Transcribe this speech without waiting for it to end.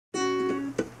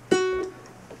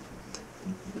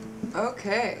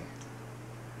Okay.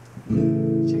 Check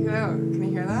it out. Can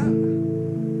you hear that?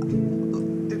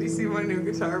 Did you see my new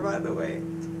guitar, by the way?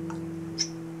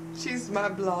 She's my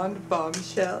blonde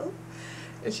bombshell.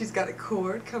 And she's got a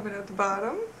cord coming out the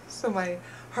bottom, so my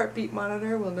heartbeat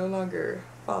monitor will no longer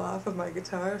fall off of my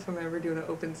guitar if I'm ever doing an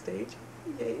open stage.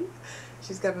 Yay!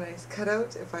 She's got a nice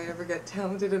cutout if I ever get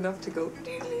talented enough to go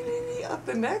up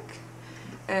the neck.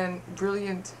 And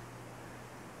brilliant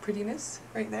prettiness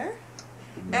right there.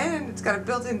 And it's got a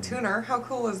built-in tuner. How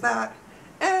cool is that?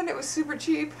 And it was super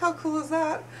cheap. How cool is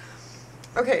that?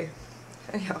 Okay,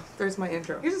 anyhow, there's my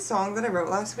intro. Here's a song that I wrote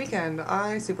last weekend.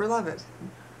 I super love it.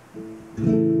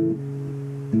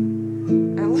 And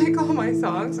like all my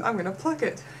songs, I'm gonna pluck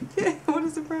it. Yay, what a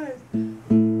surprise.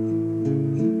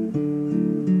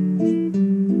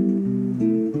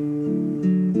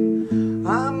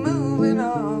 I'm moving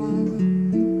on,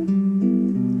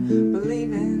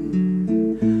 believing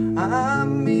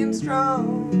I'm being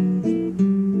strong,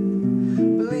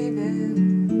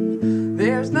 believing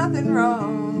there's nothing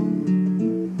wrong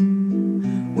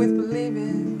with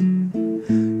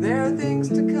believing there are things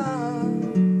to come.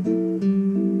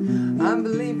 I'm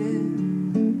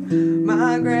believing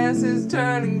my grass is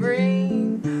turning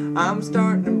green. I'm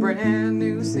starting a brand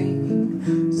new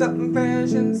scene, something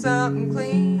fresh and something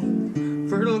clean,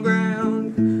 fertile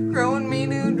ground growing me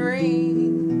new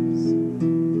dreams.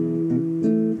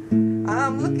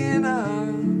 I'm looking up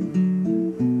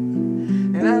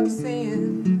and I'm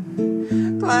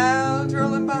seeing clouds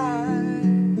rolling by,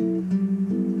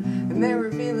 and they're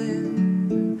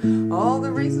revealing all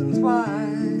the reasons why.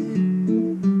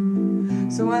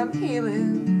 So I'm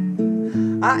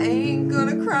healing, I ain't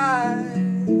gonna cry,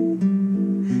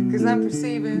 'cause I'm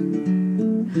perceiving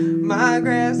my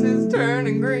grass is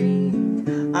turning green.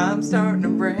 I'm starting a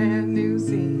brand new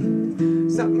scene,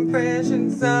 something fresh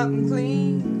and something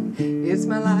clean. It's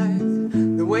my life,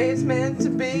 the way it's meant to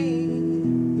be.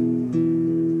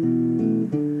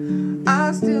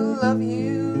 I still love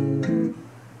you,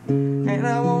 and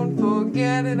I won't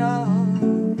forget it all.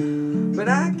 But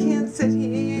I can't sit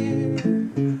here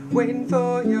waiting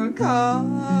for your call.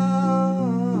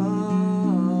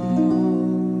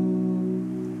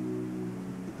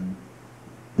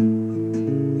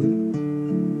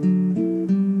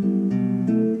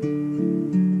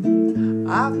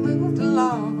 I've moved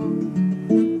along,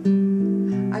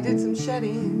 I did some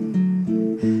shedding,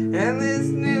 and this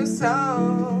new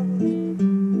song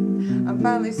I'm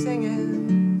finally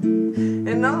singing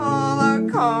in all our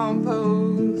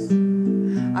compost.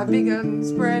 I've begun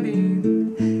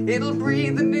spreading, it'll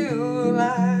breathe a new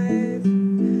life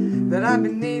that I've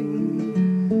been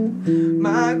needing.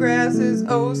 My grass is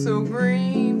oh so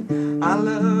green, I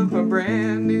love my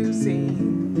brand new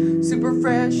scene. Super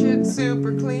fresh, it's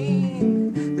super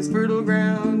clean, this fertile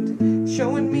ground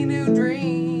showing me new dreams.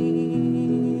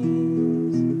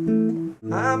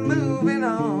 I'm moving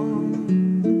on,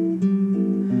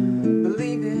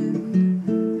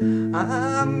 believing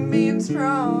I'm being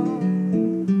strong,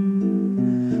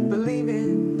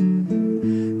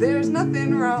 believing there's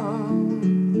nothing wrong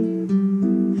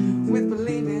with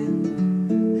believing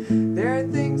there are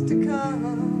things to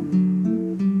come.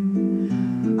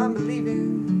 I'm believing,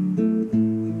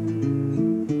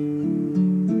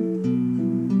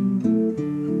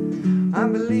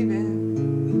 I'm believing.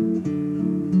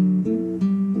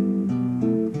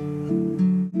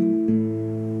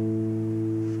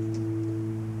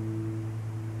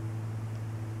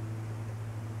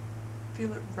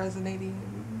 Feel it resonating.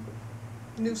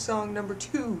 New song number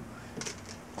 2.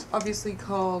 It's obviously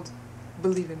called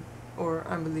Believin', or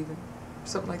I'm Believin',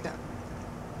 something like that.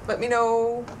 Let me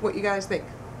know what you guys think.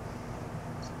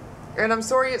 And I'm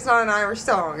sorry it's not an Irish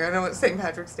song. I know it's St.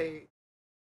 Patrick's Day.